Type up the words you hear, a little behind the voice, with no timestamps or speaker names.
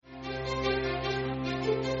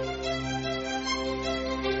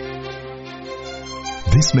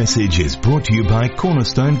This message is brought to you by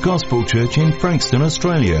Cornerstone Gospel Church in Frankston,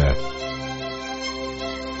 Australia.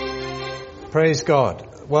 Praise God.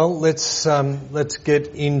 Well, let's get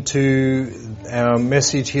into our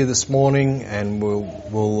message here this morning, and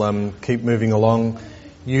we'll keep moving along.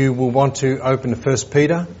 You will want to open to 1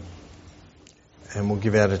 Peter, and we'll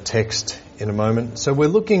give out a text in a moment. So we're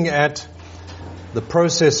looking at the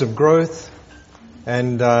process of growth,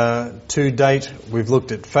 and to date we've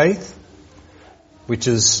looked at faith, which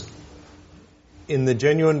is, in the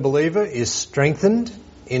genuine believer, is strengthened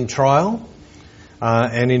in trial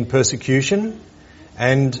and in persecution.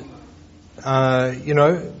 And,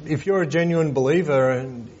 if you're a genuine believer,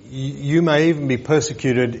 you may even be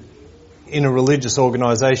persecuted in a religious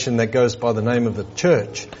organisation that goes by the name of the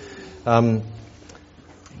church. That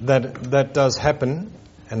does happen,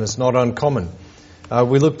 and it's not uncommon.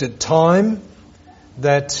 We looked at time,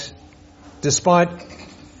 that despite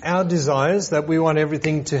our desires, that we want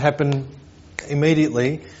everything to happen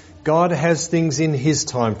immediately, God has things in His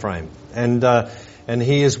time frame, and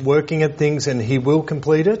He is working at things, and He will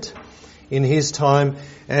complete it in His time.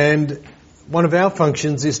 And one of our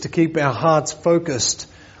functions is to keep our hearts focused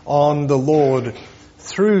on the Lord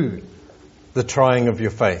through the trying of your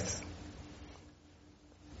faith.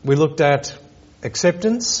 We looked at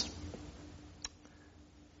acceptance.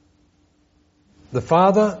 The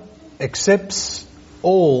Father accepts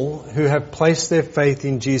all who have placed their faith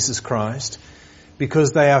in Jesus Christ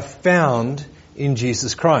because they are found in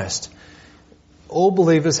Jesus Christ. All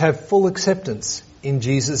believers have full acceptance in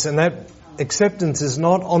Jesus, and that acceptance is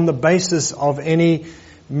not on the basis of any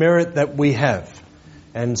merit that we have.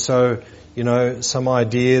 And so, some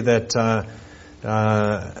idea that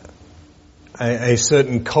a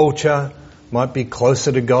certain culture might be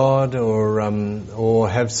closer to God, or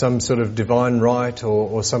have some sort of divine right,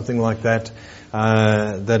 or something like that.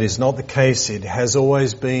 That is not the case. It has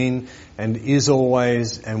always been, and is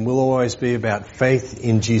always, and will always be about faith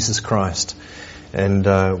in Jesus Christ.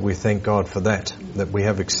 And we thank God for that we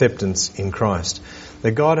have acceptance in Christ.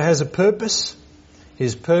 That God has a purpose.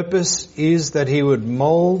 His purpose is that He would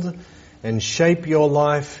mould and shape your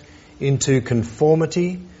life into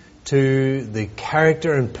conformity to the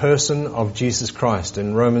character and person of Jesus Christ.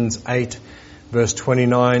 And Romans 8 verse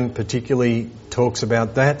 29 particularly talks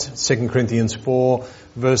about that. 2 Corinthians 4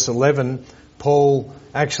 verse 11, Paul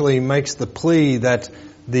actually makes the plea that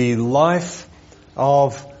the life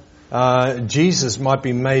of Jesus might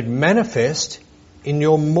be made manifest in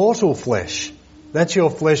your mortal flesh. That's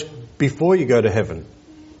your flesh before you go to heaven.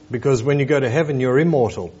 Because when you go to heaven, you're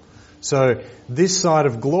immortal. So this side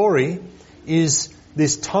of glory is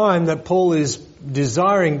this time that Paul is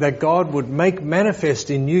desiring that God would make manifest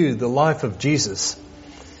in you the life of Jesus,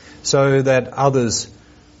 so that others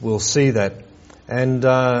will see that. And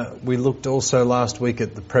we looked also last week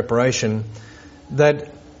at the preparation, that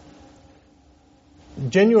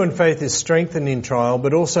genuine faith is strengthened in trial,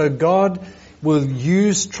 but also God will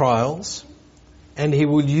use trials and He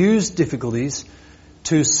will use difficulties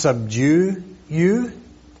to subdue you.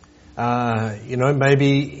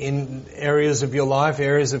 Maybe in areas of your life,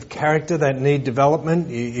 areas of character that need development.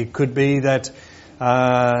 It could be that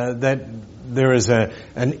there is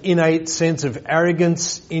an innate sense of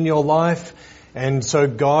arrogance in your life, and so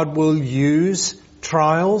God will use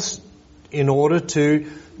trials in order to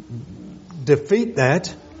defeat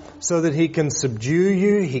that, so that He can subdue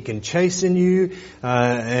you, He can chasten you,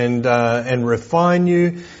 and refine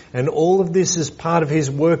you, and all of this is part of His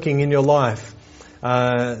working in your life.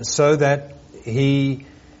 So that He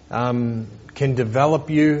can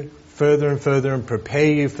develop you further and further and prepare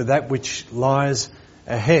you for that which lies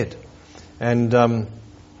ahead. And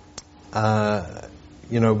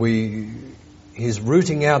He's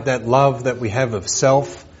rooting out that love that we have of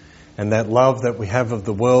self, and that love that we have of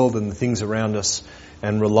the world and the things around us,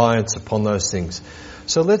 and reliance upon those things.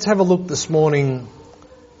 So let's have a look this morning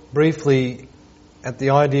briefly at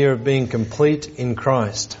the idea of being complete in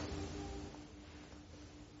Christ.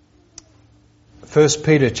 1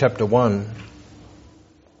 Peter chapter 1.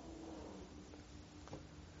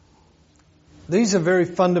 These are very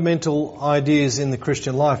fundamental ideas in the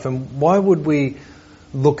Christian life, and why would we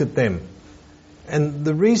look at them? And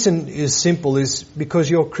the reason is simple, is because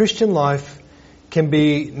your Christian life can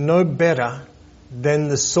be no better than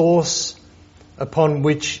the source upon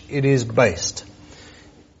which it is based.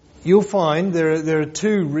 You'll find there are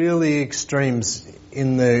two really extremes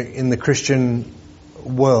in the Christian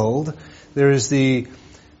world. There is the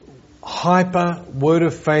hyper word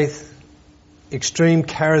of faith, extreme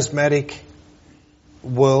charismatic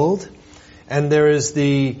world, and there is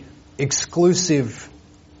the exclusive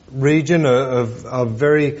region of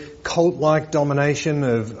very cult-like domination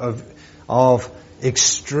of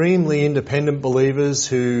extremely independent believers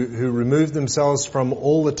who remove themselves from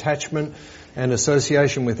all attachment and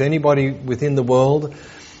association with anybody within the world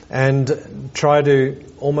and try to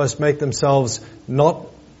almost make themselves not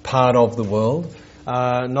part of the world,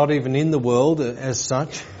 not even in the world as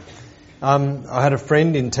such. I had a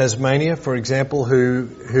friend in Tasmania, for example,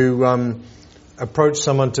 who approached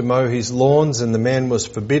someone to mow his lawns, and the man was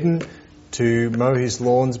forbidden to mow his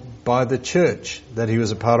lawns by the church that he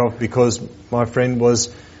was a part of, because my friend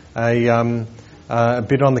was a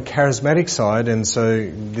bit on the charismatic side, and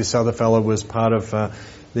so this other fellow was part of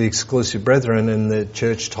the exclusive brethren, and the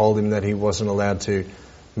church told him that he wasn't allowed to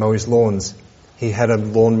mow his lawns. He had a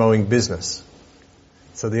lawn mowing business.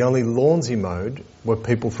 So the only lawns he mowed were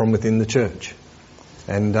people from within the church.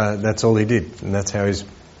 And that's all he did. And that's how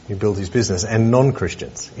he built his business. And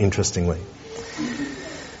non-Christians, interestingly.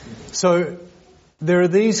 So there are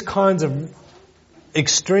these kinds of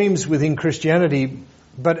extremes within Christianity,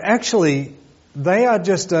 but actually they are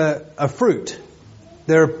just a fruit.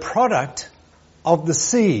 They're a product of the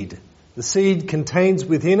seed. The seed contains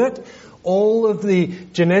within it all of the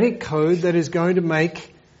genetic code that is going to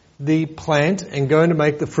make the plant and going to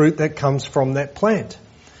make the fruit that comes from that plant.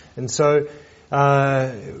 And so,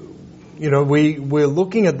 we're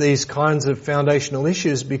looking at these kinds of foundational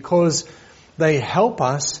issues because they help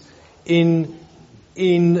us in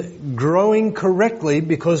growing correctly,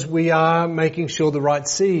 because we are making sure the right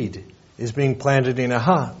seed is being planted in our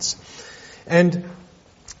hearts. And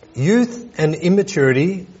youth and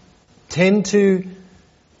immaturity tend to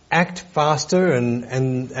act faster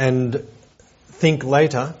and think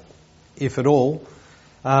later, if at all.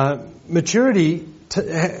 Maturity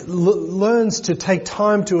learns to take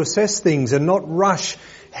time to assess things and not rush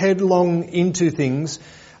headlong into things.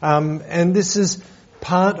 And this is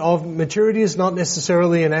part of maturity. Is not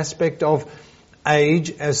necessarily an aspect of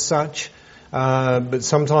age as such, but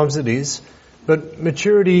sometimes it is. But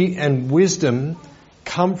maturity and wisdom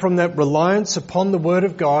come from that reliance upon the Word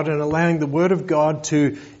of God and allowing the Word of God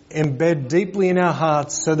to embed deeply in our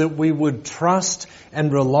hearts so that we would trust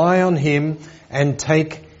and rely on Him and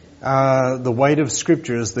take the weight of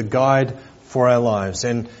Scripture as the guide for our lives.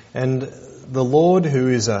 And the Lord, who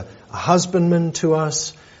is a husbandman to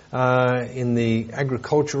us in the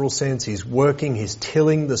agricultural sense, He's working, He's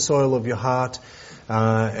tilling the soil of your heart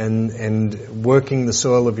and working the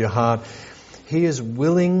soil of your heart. He is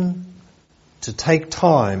willing to take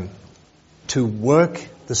time to work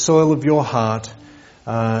the soil of your heart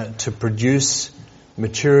to produce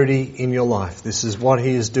maturity in your life. This is what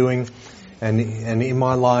He is doing, and in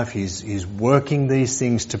my life He's working these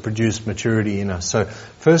things to produce maturity in us. So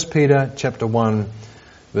 1 Peter chapter 1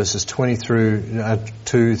 verses 2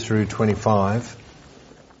 through 25.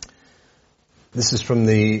 This is from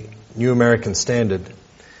the New American Standard.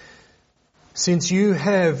 Since you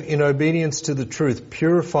have, in obedience to the truth,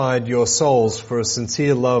 purified your souls for a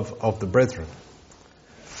sincere love of the brethren,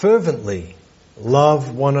 fervently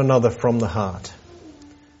love one another from the heart.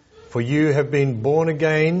 For you have been born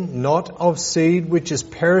again, not of seed which is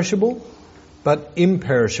perishable, but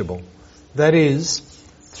imperishable. That is,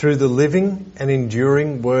 through the living and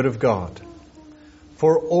enduring Word of God.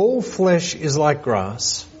 For all flesh is like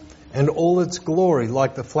grass, and all its glory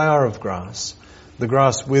like the flower of grass. The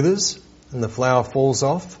grass withers, and the flower falls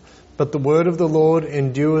off, but the word of the Lord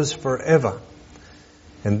endures forever.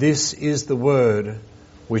 And this is the word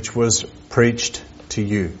which was preached to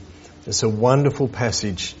you. It's a wonderful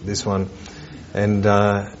passage, this one. And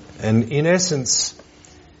in essence,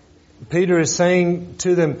 Peter is saying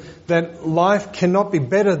to them that life cannot be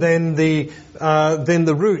better than the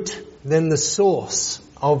root, than the source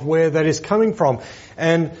of where that is coming from.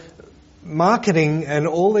 And marketing and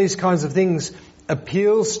all these kinds of things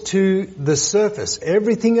appeals to the surface.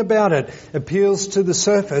 Everything about it appeals to the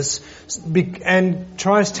surface and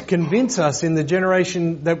tries to convince us in the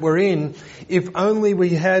generation that we're in, if only we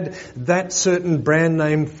had that certain brand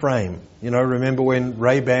name frame. You know, remember when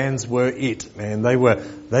Ray-Bans were it, man. They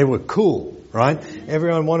were cool, right?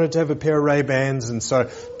 Everyone wanted to have a pair of Ray-Bans, and so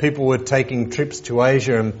people were taking trips to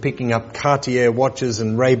Asia and picking up Cartier watches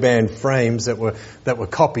and Ray-Ban frames that were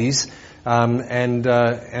copies. And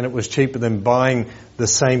it was cheaper than buying the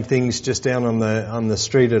same things just down on the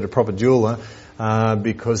street at a proper jeweler,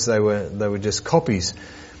 because they were just copies.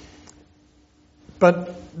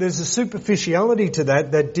 But there's a superficiality to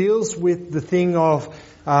that deals with the thing of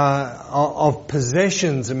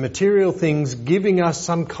possessions and material things giving us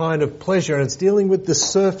some kind of pleasure, and it's dealing with the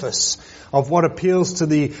surface of what appeals to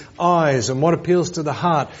the eyes and what appeals to the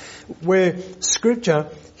heart, where Scripture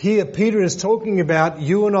Here Peter is talking about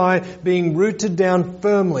you and I being rooted down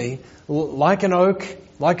firmly like an oak,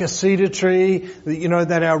 like a cedar tree,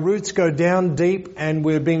 that our roots go down deep and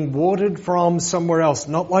we're being watered from somewhere else,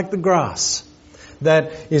 not like the grass.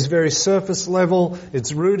 That is very surface level,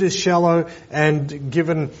 its root is shallow, and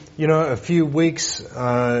given, a few weeks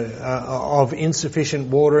of insufficient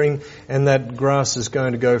watering, and that grass is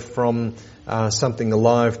going to go from something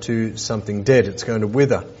alive to something dead. It's going to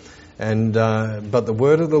wither. And but the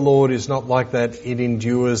word of the Lord is not like that. It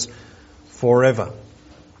endures forever.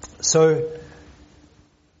 So,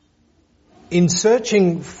 in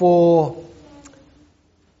searching for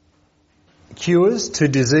cures to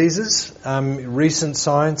diseases, recent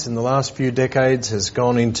science in the last few decades has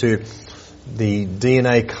gone into the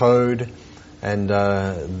DNA code and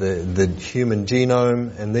the human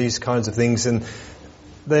genome and these kinds of things, and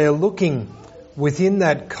they are looking within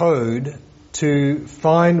that code to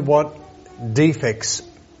find what defects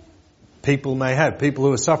people may have, people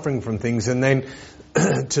who are suffering from things, and then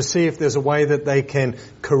to see if there's a way that they can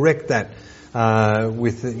correct that by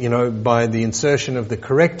the insertion of the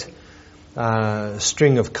correct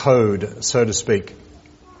string of code, so to speak.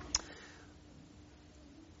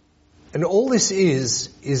 And all this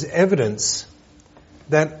is evidence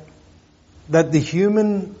that the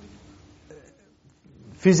human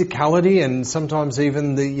physicality and sometimes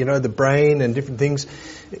even the brain and different things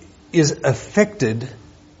is affected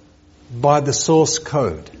by the source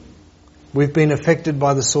code. We've been affected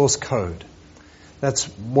by the source code. That's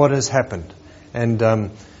what has happened. And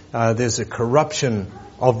there's a corruption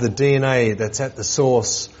of the DNA that's at the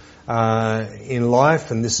source in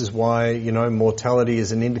life, and this is why mortality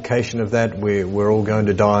is an indication of that. We're all going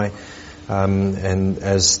to die, and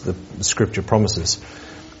as the Scripture promises.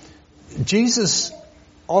 Jesus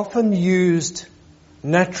often used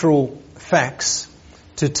natural facts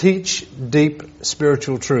to teach deep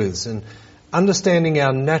spiritual truths, and understanding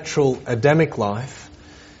our natural Adamic life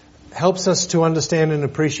helps us to understand and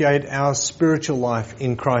appreciate our spiritual life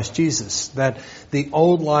in Christ Jesus, that the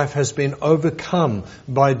old life has been overcome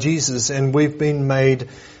by Jesus and we've been made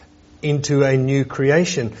into a new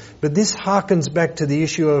creation. But this harkens back to the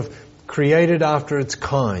issue of created after its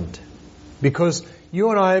kind, because you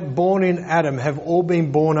and I, born in Adam, have all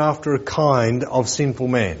been born after a kind of sinful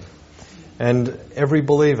man. And every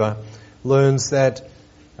believer learns that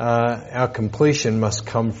our completion must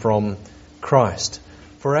come from Christ.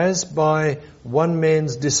 For as by one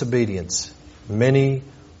man's disobedience many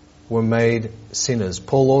were made sinners.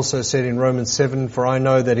 Paul also said in Romans 7, for I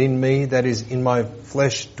know that in me, that is in my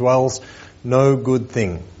flesh, dwells no good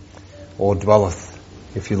thing, or dwelleth,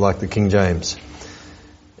 if you like the King James.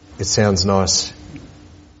 It sounds nice.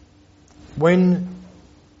 When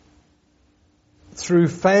through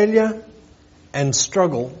failure and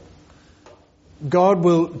struggle, God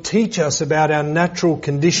will teach us about our natural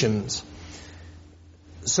conditions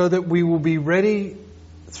so that we will be ready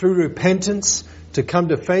through repentance to come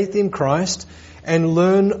to faith in Christ and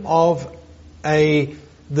learn of the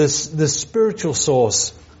spiritual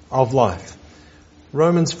source of life.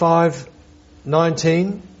 Romans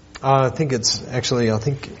 5:19. I think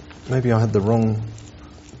maybe I had the wrong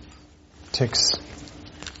text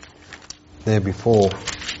there before.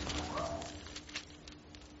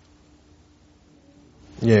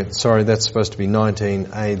 Yeah, sorry, that's supposed to be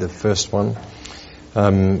 19a, the first one.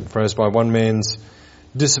 For as by one man's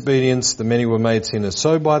disobedience the many were made sinners,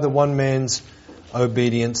 so by the one man's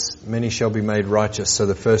obedience many shall be made righteous. So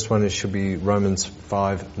the first one should be Romans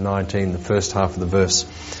 5:19, the first half of the verse.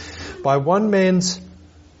 By one man's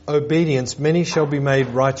obedience many shall be made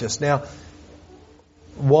righteous. Now,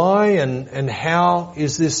 why and how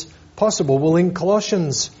is this possible? Well, in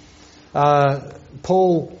Colossians,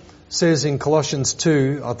 Paul says in Colossians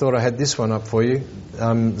 2, I thought I had this one up for you.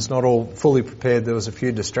 It's not all fully prepared. There was a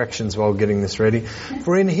few distractions while getting this ready.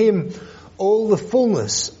 For in him all the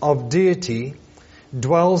fullness of deity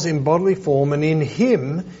dwells in bodily form, and in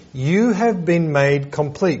him you have been made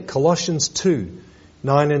complete. Colossians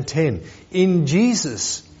 2:9 and 10. In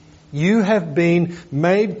Jesus you have been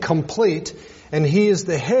made complete, and he is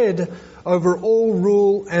the head over all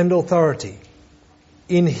rule and authority.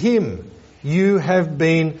 In him you have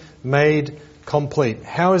been made complete.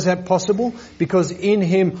 How is that possible? Because in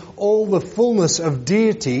him all the fullness of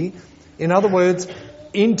deity, in other words,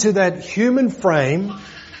 into that human frame,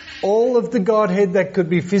 all of the Godhead that could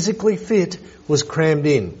be physically fit was crammed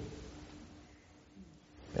in.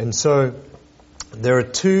 And so there are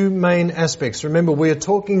two main aspects. Remember, we are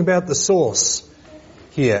talking about the source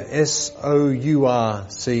here. S-O-U-R-C-E,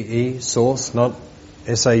 source, not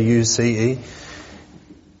S-A-U-C-E.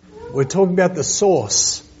 We're talking about the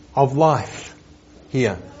source of life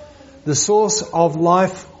here. the source of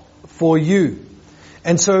life for you.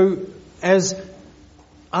 And so, as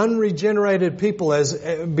unregenerated people, as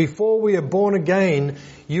before we are born again,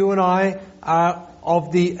 you and I are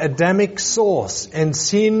of the Adamic source, and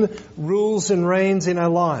sin rules and reigns in our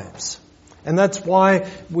lives. And that's why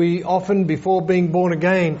we often, before being born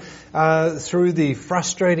again, through the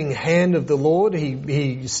frustrating hand of the Lord,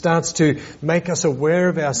 He starts to make us aware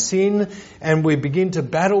of our sin, and we begin to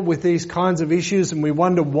battle with these kinds of issues, and we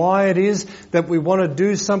wonder why it is that we want to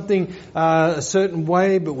do something a certain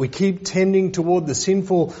way, but we keep tending toward the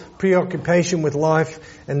sinful preoccupation with life,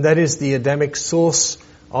 and that is the Adamic source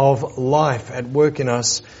of life at work in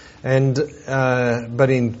us. And but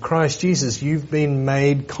in Christ Jesus, you've been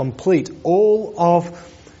made complete. All of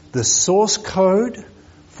the source code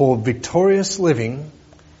for victorious living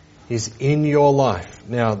is in your life.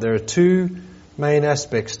 Now, there are two main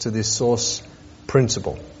aspects to this source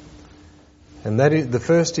principle. And that is, the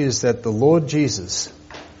first is that the Lord Jesus,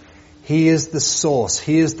 He is the source.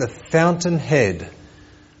 He is the fountainhead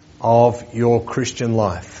of your Christian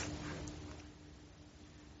life.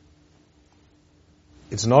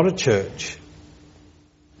 It's not a church.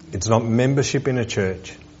 It's not membership in a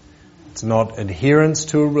church. It's not adherence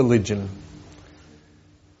to a religion.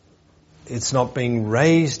 It's not being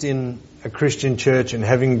raised in a Christian church and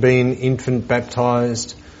having been infant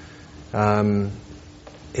baptized. It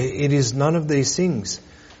is none of these things.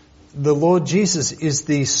 The Lord Jesus is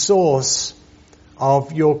the source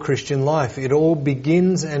of your Christian life. It all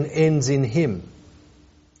begins and ends in Him.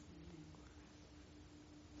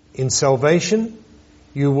 In salvation,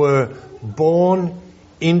 you were born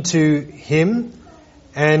into Him,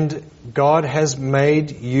 and God has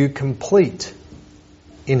made you complete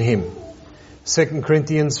in Him. 2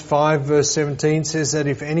 Corinthians 5 verse 17 says that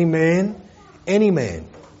if any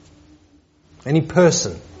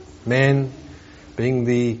person, man being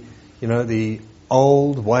the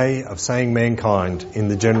old way of saying mankind in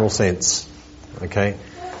the general sense, okay?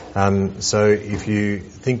 So if you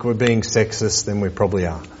think we're being sexist, then we probably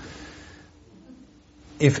are.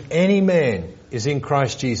 If any man is in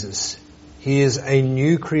Christ Jesus, he is a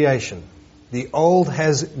new creation. The old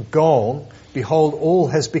has gone. Behold, all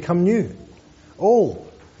has become new. All.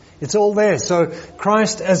 It's all there. So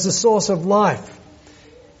Christ as the source of life.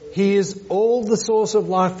 He is all the source of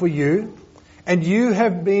life for you, and you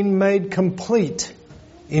have been made complete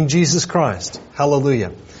in Jesus Christ.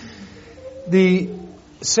 Hallelujah. The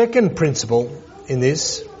second principle in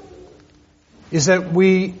this is that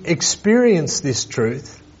we experience this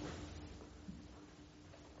truth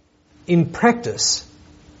in practice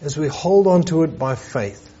as we hold on to it by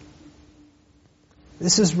faith.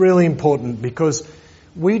 This is really important because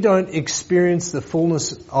we don't experience the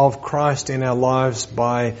fullness of Christ in our lives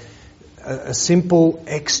by a simple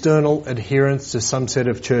external adherence to some set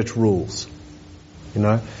of church rules. You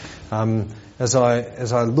know, as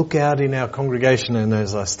I look out in our congregation and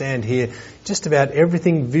as I stand here, just about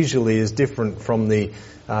everything visually is different from the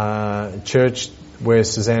church where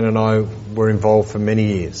Suzanne and I were involved for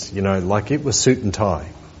many years. You know, like it was suit and tie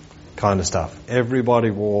kind of stuff. Everybody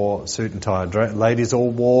wore suit and tie. Ladies all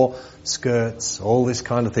wore skirts, all this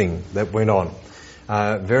kind of thing that went on.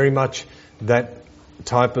 Very much that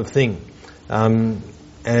type of thing. And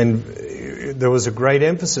there was a great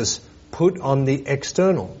emphasis put on the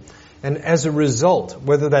external. And as a result,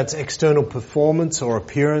 whether that's external performance or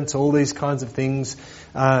appearance, all these kinds of things,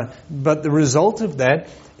 but the result of that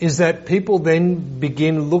is that people then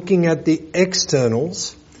begin looking at the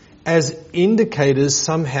externals as indicators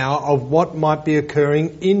somehow of what might be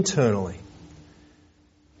occurring internally.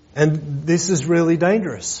 And this is really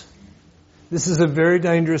dangerous. This is a very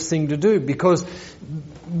dangerous thing to do because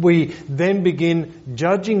we then begin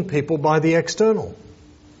judging people by the external.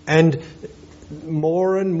 And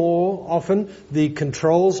more often, the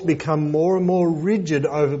controls become more and more rigid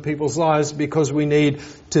over people's lives because we need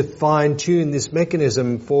to fine-tune this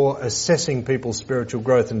mechanism for assessing people's spiritual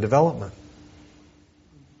growth and development.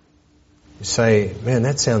 You say, man,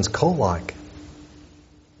 that sounds cult-like.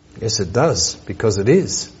 Yes, it does, because it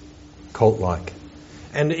is cult-like.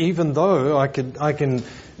 And even though I can,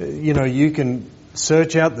 you can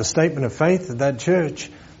search out the statement of faith of that church,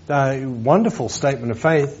 wonderful statement of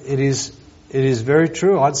faith, it is very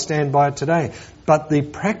true. I'd stand by it today. But the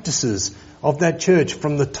practices of that church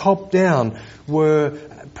from the top down were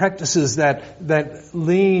practices that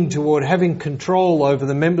lean toward having control over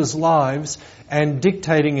the members' lives and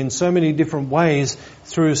dictating in so many different ways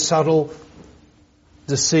through subtle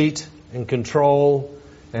deceit and control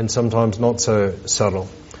and sometimes not so subtle.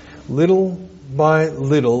 Little by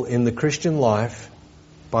little in the Christian life,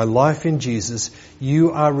 by life in Jesus,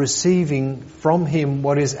 you are receiving from Him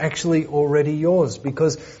what is actually already yours,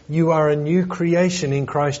 because you are a new creation in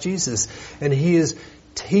Christ Jesus. And He is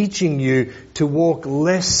teaching you to walk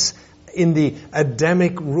less in the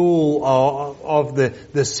Adamic rule of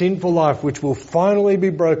the sinful life, which will finally be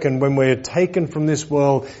broken when we're taken from this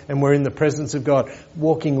world and we're in the presence of God.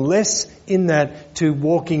 Walking less in that to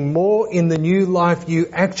walking more in the new life you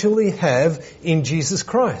actually have in Jesus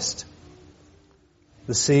Christ.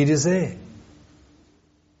 The seed is there.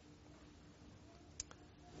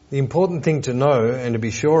 The important thing to know and to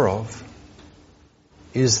be sure of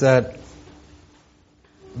is that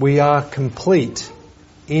we are complete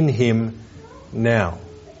in Him now.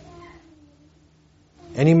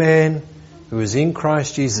 Any man who is in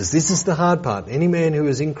Christ Jesus, this is the hard part. Any man who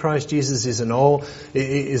is in Christ Jesus is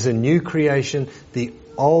a new creation. The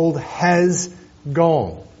old has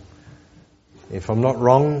gone. If I'm not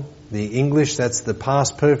wrong, the English, that's the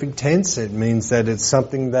past perfect tense. It means that it's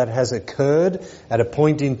something that has occurred at a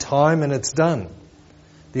point in time and it's done.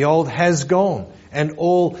 The old has gone and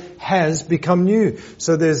all has become new.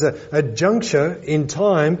 So there's a juncture in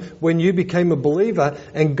time when you became a believer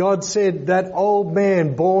and God said that old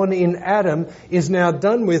man born in Adam is now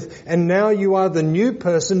done with, and now you are the new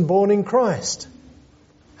person born in Christ.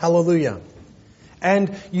 Hallelujah.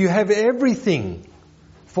 And you have everything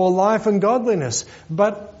for life and godliness,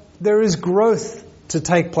 but there is growth to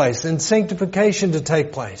take place and sanctification to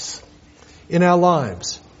take place in our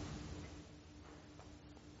lives.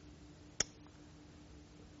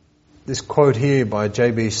 This quote here by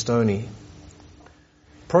J.B. Stoney: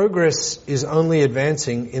 progress is only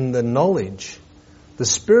advancing in the knowledge, the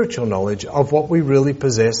spiritual knowledge of what we really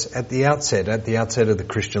possess at the outset of the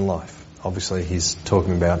Christian life. Obviously he's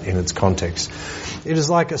talking about in its context. It is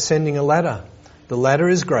like ascending a ladder. The ladder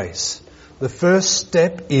is grace. The first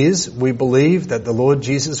step is we believe that the Lord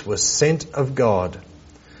Jesus was sent of God.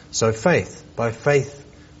 So faith,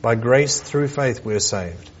 by grace through faith we are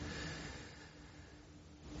saved.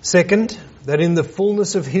 Second, that in the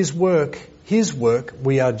fullness of His work,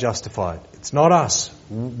 we are justified. It's not us.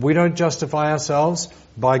 We don't justify ourselves.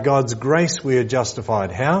 By God's grace we are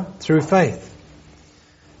justified. How? Through faith.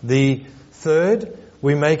 The third,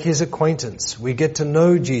 we make His acquaintance. We get to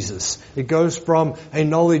know Jesus. It goes from a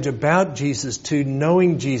knowledge about Jesus to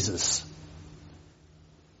knowing Jesus.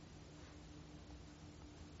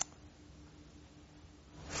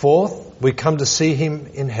 Fourth, we come to see Him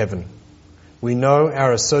in heaven. We know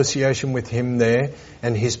our association with Him there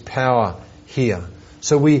and His power here.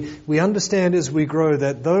 So we understand as we grow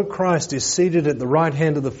that though Christ is seated at the right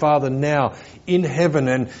hand of the Father now in heaven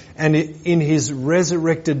and in His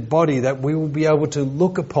resurrected body, that we will be able to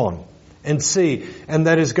look upon and see, and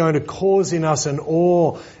that is going to cause in us an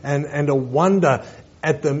awe and a wonder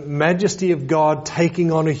at the majesty of God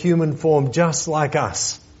taking on a human form just like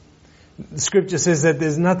us. The Scripture says that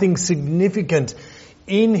there's nothing significant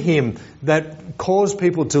in Him that caused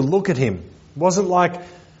people to look at Him. It wasn't like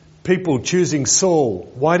people choosing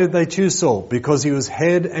Saul. Why did they choose Saul? Because he was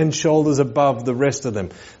head and shoulders above the rest of them.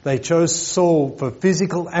 They chose Saul for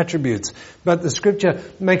physical attributes. But the Scripture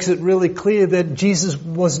makes it really clear that Jesus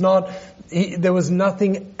was not, there was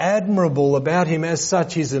nothing admirable about Him as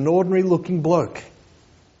such. He's an ordinary looking bloke,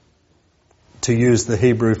 to use the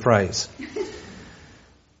Hebrew phrase.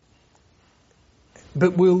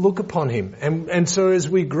 But we'll look upon Him. And so as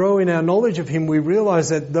we grow in our knowledge of Him, we realize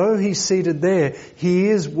that though He's seated there, He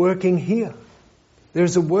is working here.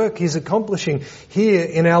 There's a work He's accomplishing here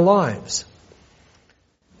in our lives.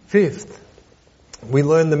 Fifth, we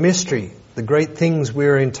learn the mystery, the great things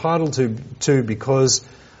we're entitled to because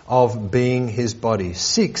of being His body.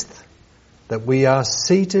 Sixth, that we are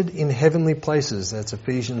seated in heavenly places. That's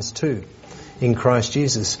Ephesians 2, in Christ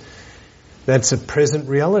Jesus. That's a present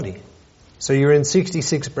reality. So you're in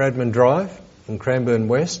 66 Bradman Drive in Cranbourne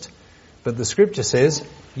West, but the Scripture says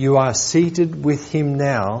you are seated with Him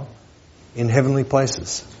now in heavenly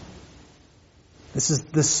places. This is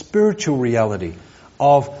the spiritual reality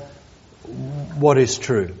of what is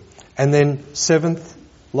true. And then seventh,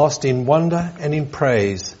 lost in wonder and in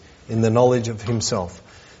praise in the knowledge of Himself.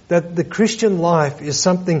 That the Christian life is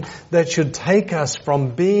something that should take us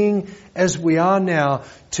from being as we are now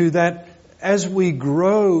to that. As we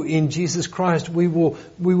grow in Jesus Christ, we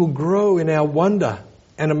will grow in our wonder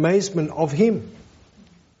and amazement of Him.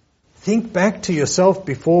 Think back to yourself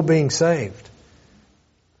before being saved.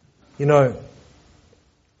 You know,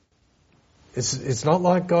 it's not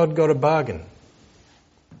like God got a bargain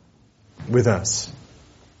with us.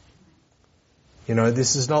 You know,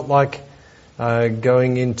 this is not like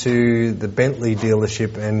going into the Bentley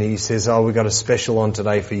dealership, and he says, "Oh, we've got a special on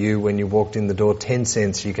today for you. When you walked in the door, 10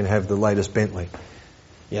 cents, you can have the latest Bentley."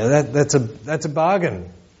 Yeah, that's a bargain.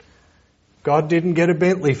 God didn't get a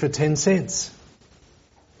Bentley for 10 cents.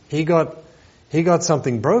 He got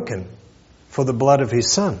something broken for the blood of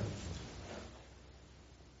his Son.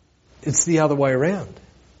 It's the other way around.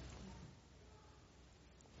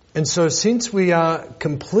 And so since we are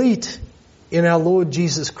complete in our Lord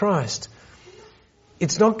Jesus Christ,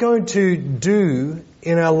 it's not going to do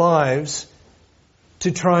in our lives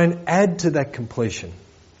to try and add to that completion.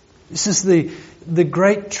 This is the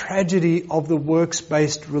great tragedy of the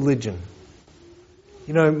works-based religion.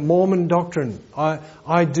 You know, Mormon doctrine,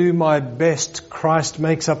 I do my best, Christ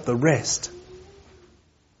makes up the rest.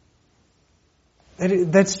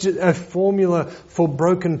 That's just a formula for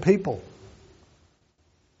broken people.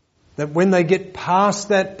 That when they get past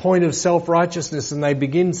that point of self-righteousness and they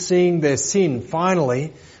begin seeing their sin,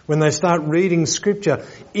 finally, when they start reading Scripture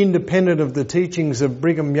independent of the teachings of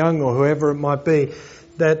Brigham Young or whoever it might be,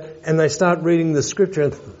 and they start reading the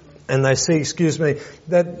Scripture and they see,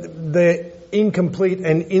 that they're incomplete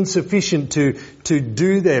and insufficient to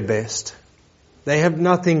do their best. They have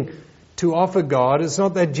nothing to offer God. It's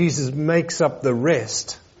not that Jesus makes up the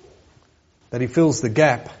rest, that he fills the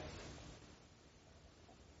gap.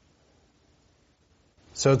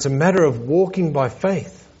 So it's a matter of walking by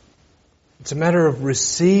faith. It's a matter of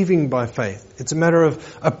receiving by faith. It's a matter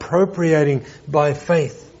of appropriating by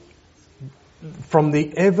faith from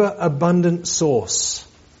the ever-abundant source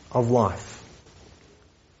of life,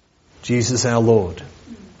 Jesus our Lord.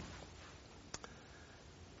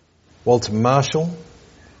 Walter Marshall,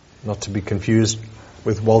 not to be confused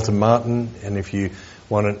with Walter Martin, and if you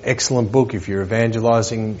want an excellent book, if you're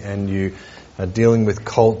evangelizing and you are dealing with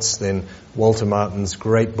cults, then Walter Martin's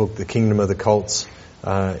great book, The Kingdom of the Cults,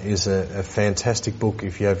 is a fantastic book.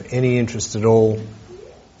 If you have any interest at all,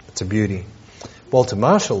 it's a beauty. Walter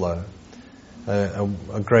Marshall, though,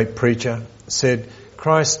 a great preacher, said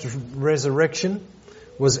Christ's resurrection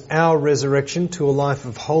was our resurrection to a life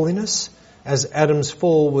of holiness, as Adam's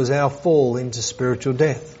fall was our fall into spiritual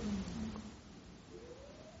death.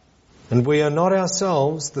 And we are not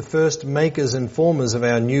ourselves the first makers and formers of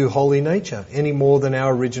our new holy nature, any more than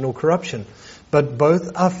our original corruption. But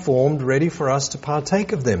both are formed ready for us to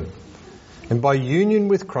partake of them. And by union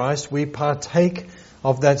with Christ, we partake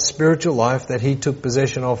of that spiritual life that he took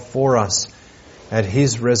possession of for us at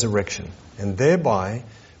his resurrection. And thereby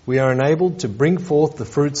we are enabled to bring forth the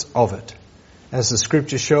fruits of it, as the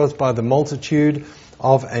Scripture showeth by the multitude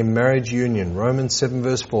of a marriage union. Romans 7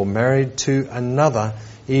 verse 4, married to another,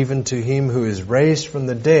 even to him who is raised from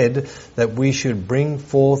the dead, that we should bring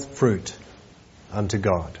forth fruit unto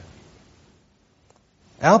God.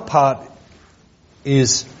 Our part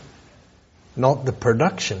is not the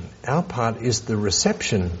production. Our part is the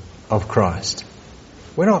reception of Christ.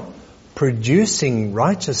 We're not producing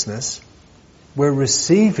righteousness. We're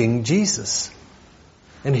receiving Jesus.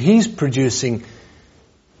 And he's producing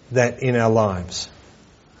that in our lives.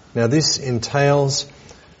 Now this entails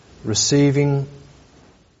receiving,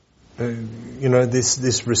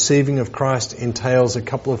 this receiving of Christ entails a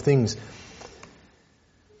couple of things.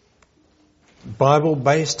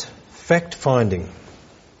 Bible-based fact-finding.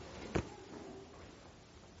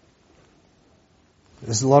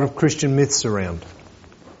 There's a lot of Christian myths around.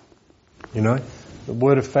 You know, the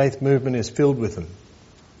Word of Faith movement is filled with them.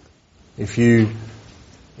 If you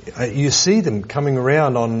see them coming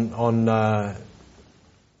around on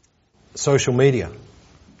social media.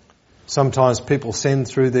 Sometimes people send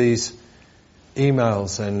through these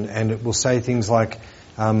emails and it will say things like,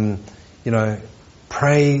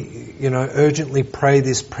 pray, urgently pray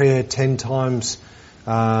this prayer 10 times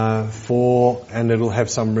for, and it'll have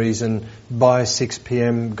some reason, by 6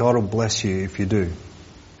 p.m. God will bless you if you do.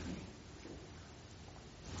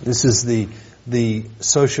 This is the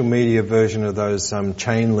social media version of those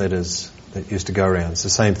chain letters that used to go around. It's the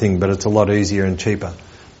same thing, but it's a lot easier and cheaper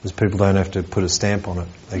because people don't have to put a stamp on it.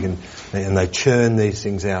 They churn these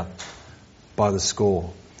things out by the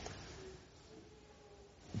score.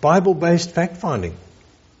 Bible-based fact-finding.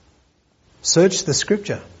 Search the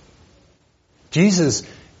Scripture. Jesus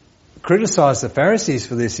criticized the Pharisees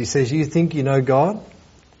for this. He says, you think you know God?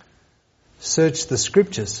 Search the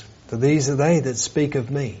Scriptures, for these are they that speak of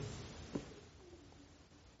me.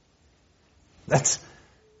 That's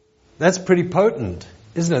pretty potent,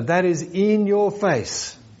 isn't it? That is in your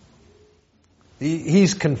face.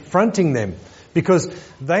 He's confronting them because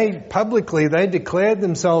they publicly declared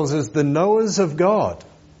themselves as the knowers of God.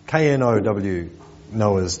 K-N-O-W,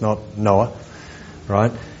 knowers, not Noah,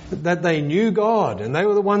 right? that they knew God and they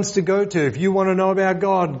were the ones to go to. If you want to know about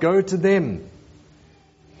God, go to them.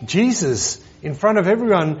 Jesus, in front of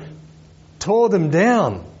everyone, tore them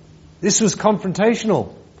down. This was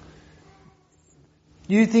confrontational.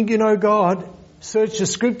 You think you know God? Search the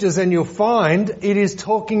scriptures and you'll find it is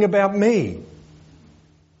talking about me.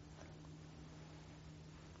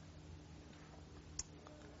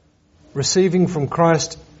 Receiving from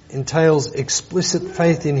Christ entails explicit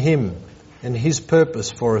faith in Him and His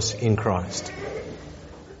purpose for us in Christ.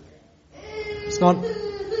 It's not...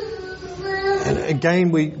 And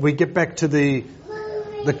again, we get back to the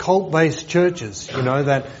cult-based churches,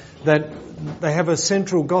 that they have a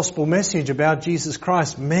central gospel message about Jesus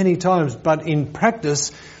Christ many times, but in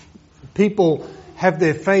practice, people have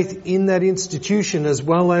their faith in that institution as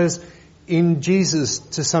well as in Jesus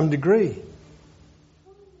to some degree.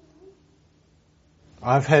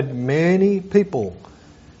 I've had many people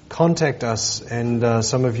contact us, and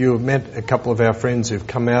some of you have met a couple of our friends who've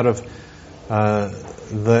come out of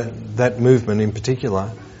that movement in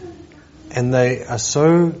particular, and they are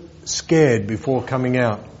so scared before coming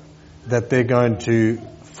out that they're going to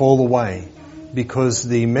fall away because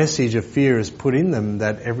the message of fear is put in them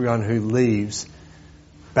that everyone who leaves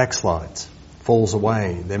backslides, falls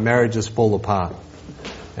away, their marriages fall apart,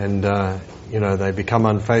 and they become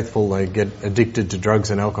unfaithful, they get addicted to drugs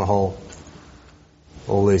and alcohol,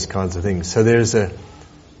 all these kinds of things. So there's a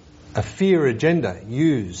fear agenda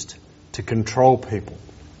used to control people.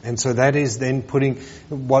 And so that is then putting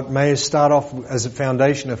what may start off as a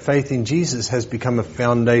foundation of faith in Jesus has become a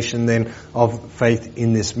foundation then of faith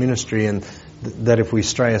in this ministry, and that if we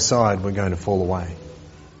stray aside, we're going to fall away.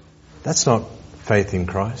 That's not faith in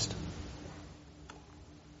Christ.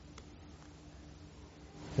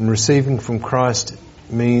 And receiving from Christ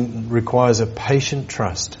requires a patient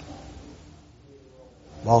trust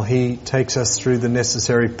while He takes us through the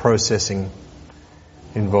necessary processing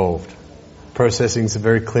involved. Processing is a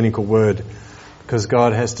very clinical word because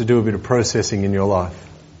God has to do a bit of processing in your life.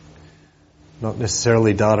 Not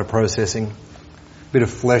necessarily data processing, a bit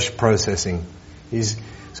of flesh processing.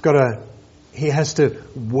 He has to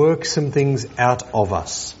work some things out of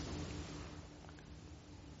us.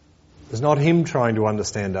 It's not Him trying to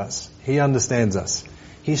understand us. He understands us.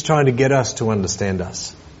 He's trying to get us to understand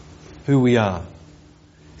us, who we are.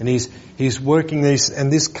 And He's working these,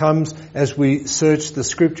 and this comes as we search the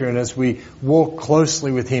Scripture and as we walk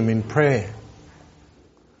closely with Him in prayer.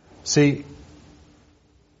 See,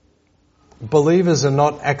 believers are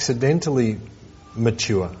not accidentally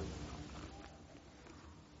mature.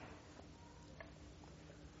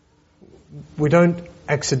 We don't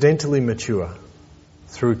accidentally mature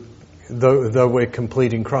through though we're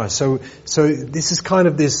complete in Christ. So this is kind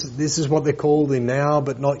of this is what they're called the now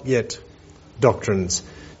but not yet doctrines.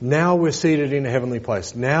 Now we're seated in a heavenly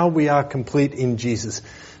place. Now we are complete in Jesus.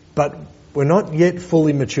 But we're not yet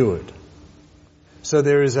fully matured. So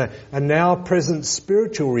there is a now present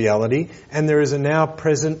spiritual reality and there is a now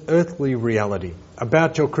present earthly reality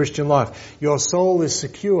about your Christian life. Your soul is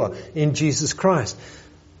secure in Jesus Christ.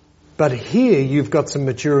 But here you've got some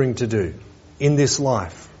maturing to do in this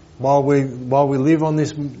life. While we live on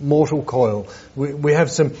this mortal coil, we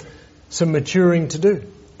have some maturing to do.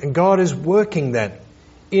 And God is working that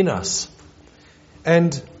in us.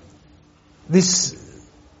 And this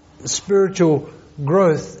spiritual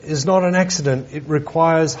growth is not an accident. It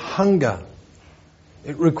requires hunger.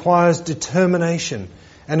 It requires determination.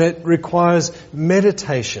 And it requires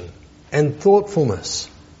meditation and thoughtfulness.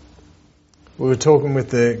 We were talking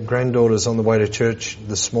with the granddaughters on the way to church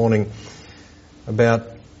this morning about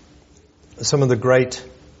some of the great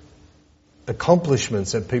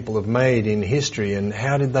accomplishments that people have made in history and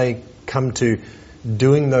how did they come to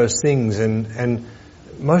doing those things, and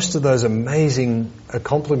most of those amazing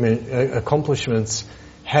accomplishments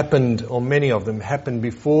happened, or many of them happened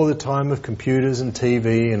before the time of computers and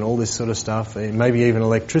TV and all this sort of stuff, maybe even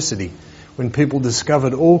electricity, when people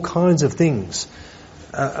discovered all kinds of things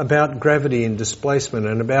about gravity and displacement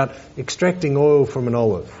and about extracting oil from an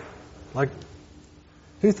olive. Like,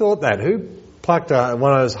 who thought that? Who plucked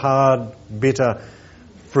one of those hard, bitter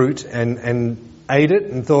fruit and ate it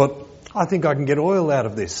and thought, I think I can get oil out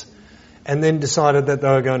of this? And then decided that they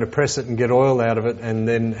were going to press it and get oil out of it and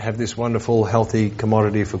then have this wonderful, healthy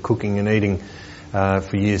commodity for cooking and eating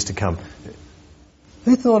for years to come.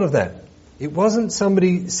 Who thought of that? It wasn't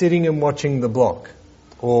somebody sitting and watching The Block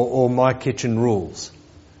or My Kitchen Rules.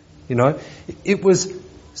 It was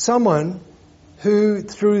someone who,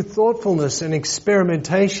 through thoughtfulness and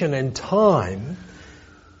experimentation and time,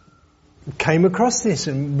 came across this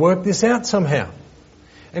and worked this out somehow.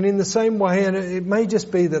 And in the same way, and it may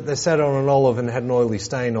just be that they sat on an olive and had an oily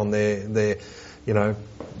stain on their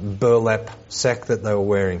burlap sack that they were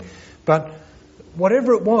wearing. But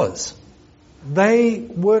whatever it was, they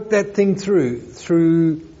worked that thing through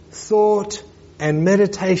thought and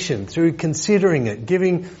meditation, through considering it,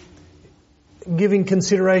 giving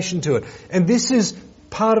consideration to it. And this is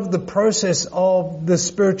part of the process of the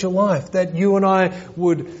spiritual life, that you and I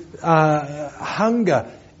would hunger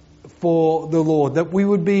for the Lord, that we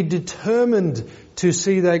would be determined to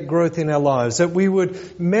see that growth in our lives, that we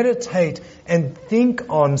would meditate and think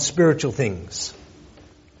on spiritual things.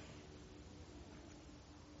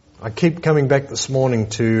 I keep coming back this morning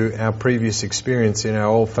to our previous experience in our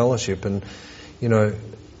old fellowship, and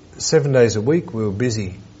 7 days a week we were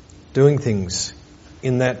busy doing things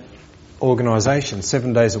in that organisation,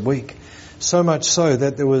 7 days a week. So much so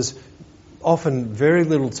that there was often very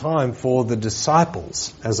little time for the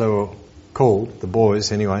disciples, as they were called, the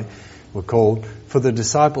boys anyway, were called, for the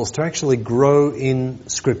disciples to actually grow in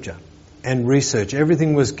Scripture and research.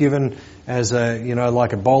 Everything was given as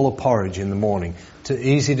like a bowl of porridge in the morning,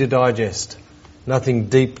 easy to digest, nothing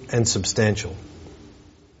deep and substantial.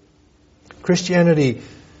 Christianity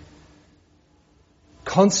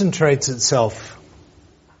concentrates itself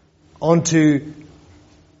into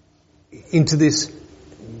this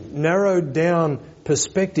narrowed down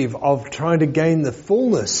perspective of trying to gain the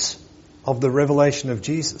fullness of the revelation of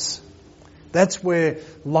Jesus. That's where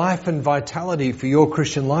life and vitality for your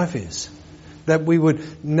Christian life is. That we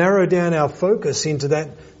would narrow down our focus into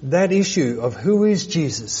that issue of who is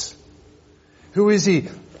Jesus? Who is He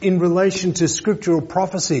in relation to scriptural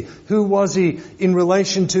prophecy? Who was He in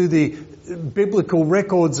relation to the biblical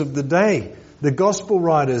records of the day? The gospel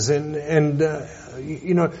writers and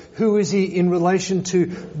who is He in relation to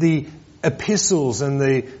the epistles and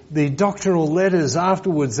the doctrinal letters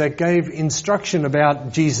afterwards that gave instruction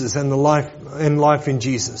about Jesus and the life in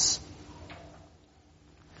Jesus?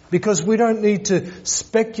 Because we don't need to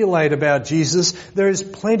speculate about Jesus. There is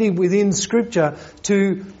plenty within Scripture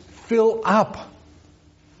to fill up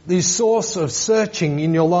the source of searching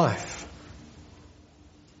in your life.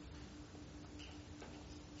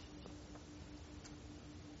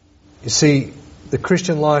 You see, the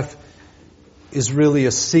Christian life is really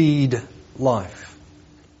a seed life.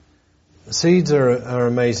 Seeds are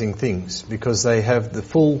amazing things because they have the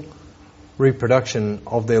full reproduction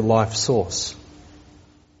of their life source.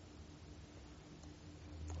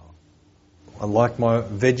 I like my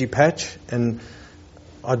veggie patch, and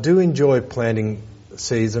I do enjoy planting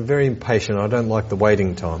seeds. I'm very impatient. I don't like the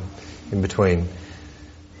waiting time in between.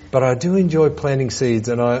 But I do enjoy planting seeds,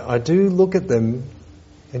 and I do look at them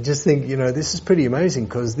and just think, this is pretty amazing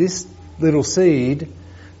because this little seed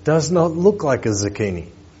does not look like a zucchini.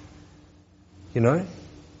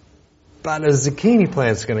 But a zucchini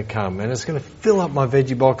plant's going to come and it's going to fill up my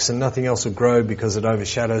veggie box and nothing else will grow because it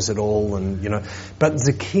overshadows it all but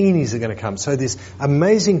zucchinis are going to come. So this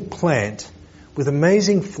amazing plant with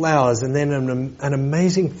amazing flowers and then an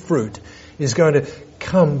amazing fruit is going to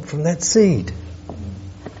come from that seed.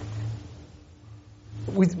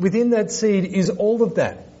 Within that seed is all of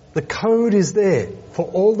that. The code is there for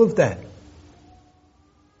all of that.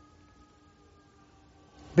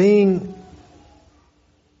 Being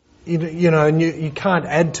and you can't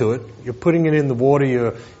add to it. You're putting it in the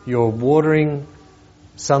water, you're watering,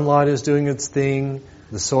 sunlight is doing its thing,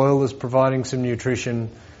 the soil is providing some nutrition.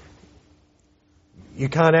 You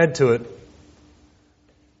can't add to it.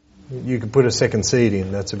 You can put a second seed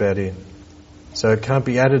in, that's about it. So it can't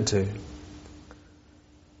be added to.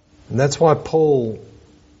 And that's why Paul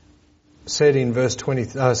said in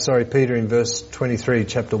Peter in verse 23,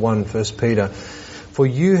 chapter 1, 1 Peter, "For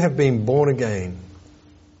you have been born again,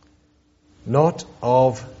 not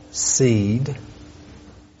of seed,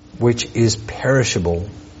 which is perishable,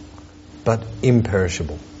 but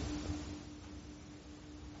imperishable."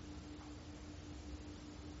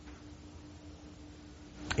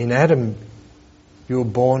 In Adam, you were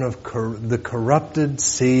born of the corrupted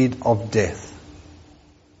seed of death.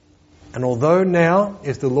 And although now,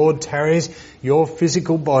 if the Lord tarries, your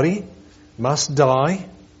physical body must die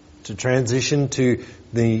to transition to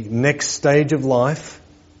the next stage of life,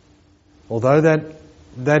 although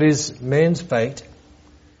that is man's fate,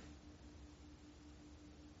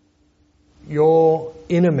 your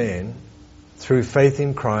inner man, through faith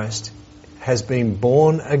in Christ, has been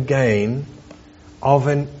born again of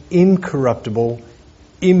an incorruptible,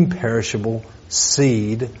 imperishable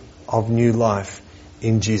seed of new life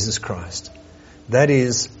in Jesus Christ. That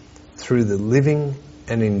is through the living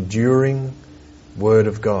and enduring Word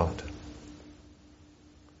of God.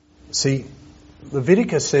 See,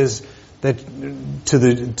 Leviticus says That to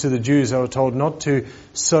the Jews, they were told not to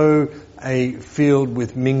sow a field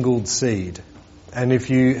with mingled seed. And if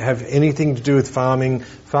you have anything to do with farming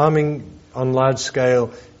on large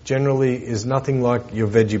scale generally is nothing like your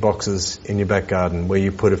veggie boxes in your back garden, where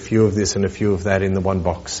you put a few of this and a few of that in the one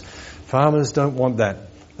box. Farmers don't want that.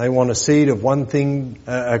 They want a seed of one thing,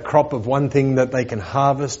 a crop of one thing that they can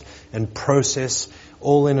harvest and process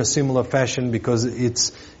all in a similar fashion, because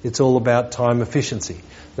it's all about time efficiency.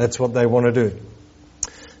 That's what they want to do.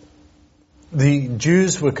 The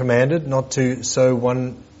Jews were commanded not to sow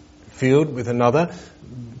one field with another.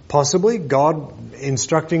 Possibly God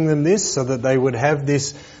instructing them this so that they would have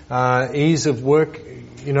this ease of work,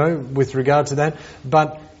 with regard to that.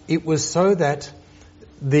 But it was so that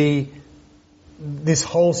this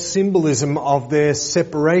whole symbolism of their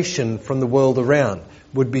separation from the world around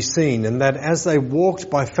would be seen, and that as they walked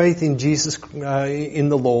by faith in Jesus, in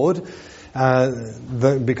the Lord,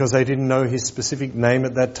 because they didn't know His specific name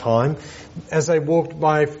at that time, as they walked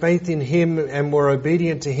by faith in Him and were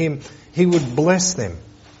obedient to Him, He would bless them,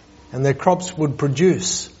 and their crops would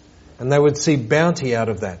produce, and they would see bounty out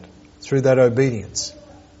of that through that obedience.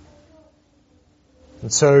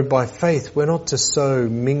 And so by faith, we're not to sow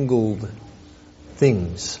mingled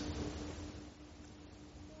things.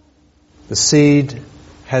 The seed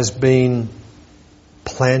has been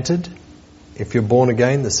planted. If you're born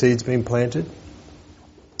again, the seed's been planted.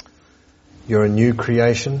 You're a new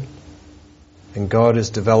creation, and God is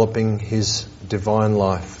developing His divine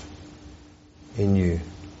life in you.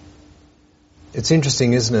 It's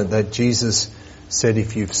interesting, isn't it, that Jesus said,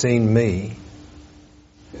 if you've seen me,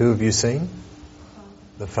 who have you seen?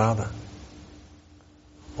 The Father.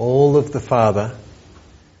 All of the Father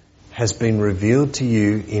has been revealed to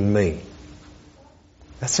you in me.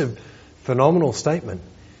 That's a phenomenal statement.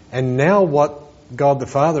 And now what God the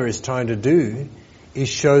Father is trying to do is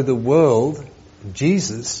show the world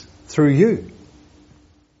Jesus through you.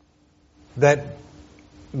 That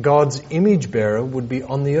God's image bearer would be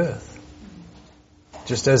on the earth,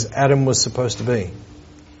 just as Adam was supposed to be.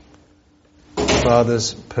 The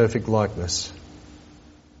Father's perfect likeness,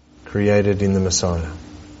 created in the Messiah.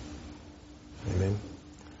 Amen.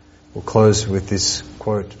 We'll close with this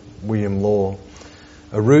quote, William Law.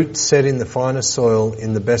 A root set in the finest soil,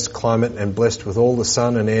 in the best climate, and blessed with all the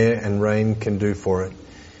sun and air and rain can do for it,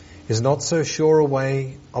 is not so sure a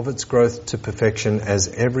way of its growth to perfection as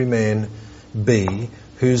every man be,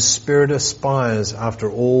 whose spirit aspires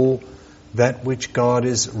after all that which God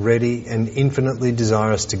is ready and infinitely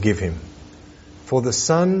desirous to give him. For the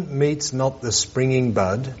sun meets not the springing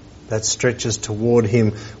bud that stretches toward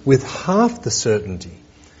him with half the certainty,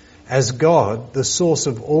 as God, the source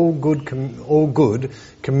of all good,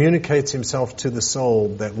 communicates himself to the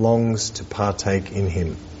soul that longs to partake in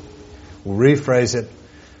him. We'll rephrase it.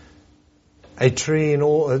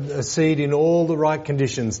 A seed in all the right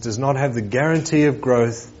conditions does not have the guarantee of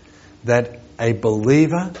growth that a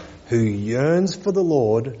believer who yearns for the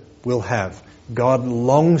Lord will have. God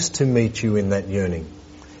longs to meet you in that yearning.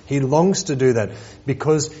 He longs to do that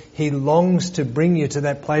because He longs to bring you to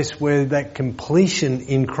that place where that completion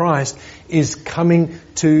in Christ is coming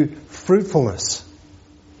to fruitfulness.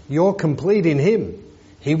 You're complete in Him.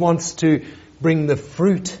 He wants to bring the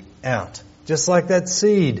fruit out. Just like that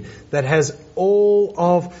seed that has all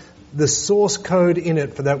of the source code in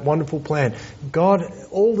it for that wonderful plan. God,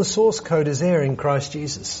 all the source code is there in Christ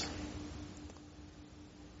Jesus.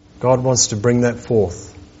 God wants to bring that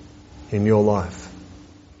forth in your life.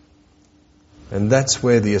 And that's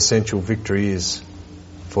where the essential victory is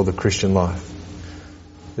for the Christian life.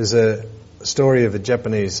 There's a story of a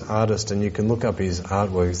Japanese artist, and you can look up his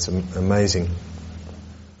artwork. It's amazing.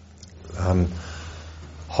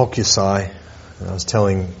 Hokusai. And I was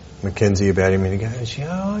telling Mackenzie about him, and he goes,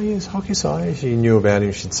 "Oh, yes, Hokusai." She knew about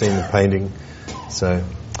him. She'd seen the painting. So,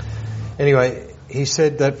 anyway, he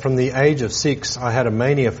said that from the age of 6, I had a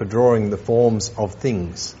mania for drawing the forms of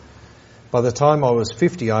things. By the time I was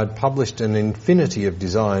 50, I had published an infinity of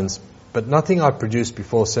designs, but nothing I produced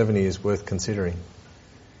before 70 is worth considering.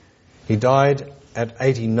 He died at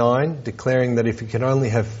 89, declaring that if he could only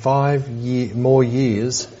have 5 more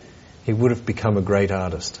years, he would have become a great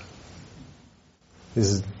artist. This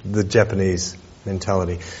is the Japanese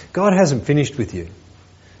mentality. God hasn't finished with you.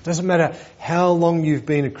 It doesn't matter how long you've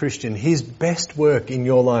been a Christian, His best work in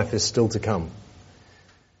your life is still to come.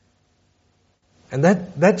 And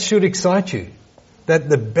that should excite you, that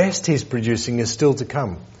the best He's producing is still to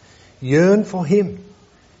come. Yearn for Him,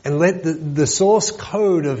 and let the source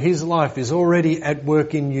code of His life is already at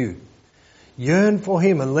work in you. Yearn for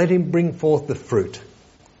Him and let Him bring forth the fruit,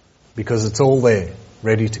 because it's all there,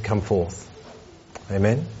 ready to come forth.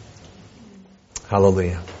 Amen?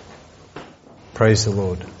 Hallelujah. Praise the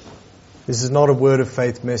Lord. This is not a word of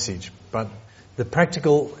faith message, but the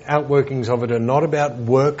practical outworkings of it are not about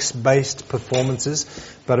works-based performances,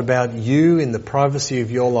 but about you in the privacy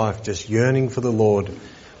of your life just yearning for the Lord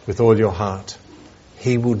with all your heart.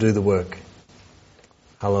 He will do the work.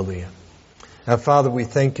 Hallelujah. Our Father, we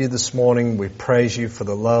thank you this morning. We praise you for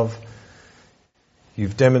the love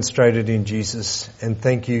you've demonstrated in Jesus, and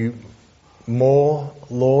thank you more,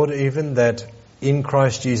 Lord, even that in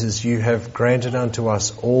Christ Jesus you have granted unto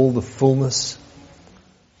us all the fullness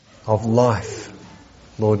of life,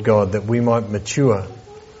 Lord God, that we might mature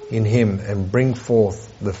in Him and bring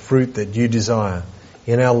forth the fruit that you desire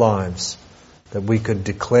in our lives, that we could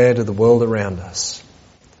declare to the world around us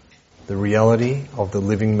the reality of the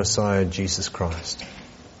living Messiah, Jesus Christ.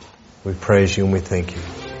 We praise you and we thank you.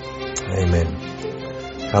 Amen.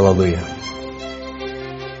 Hallelujah.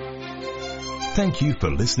 Thank you for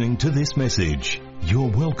listening to this message. You're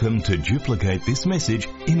welcome to duplicate this message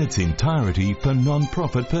in its entirety for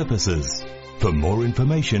non-profit purposes. For more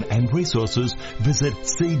information and resources, visit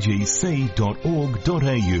cgc.org.au.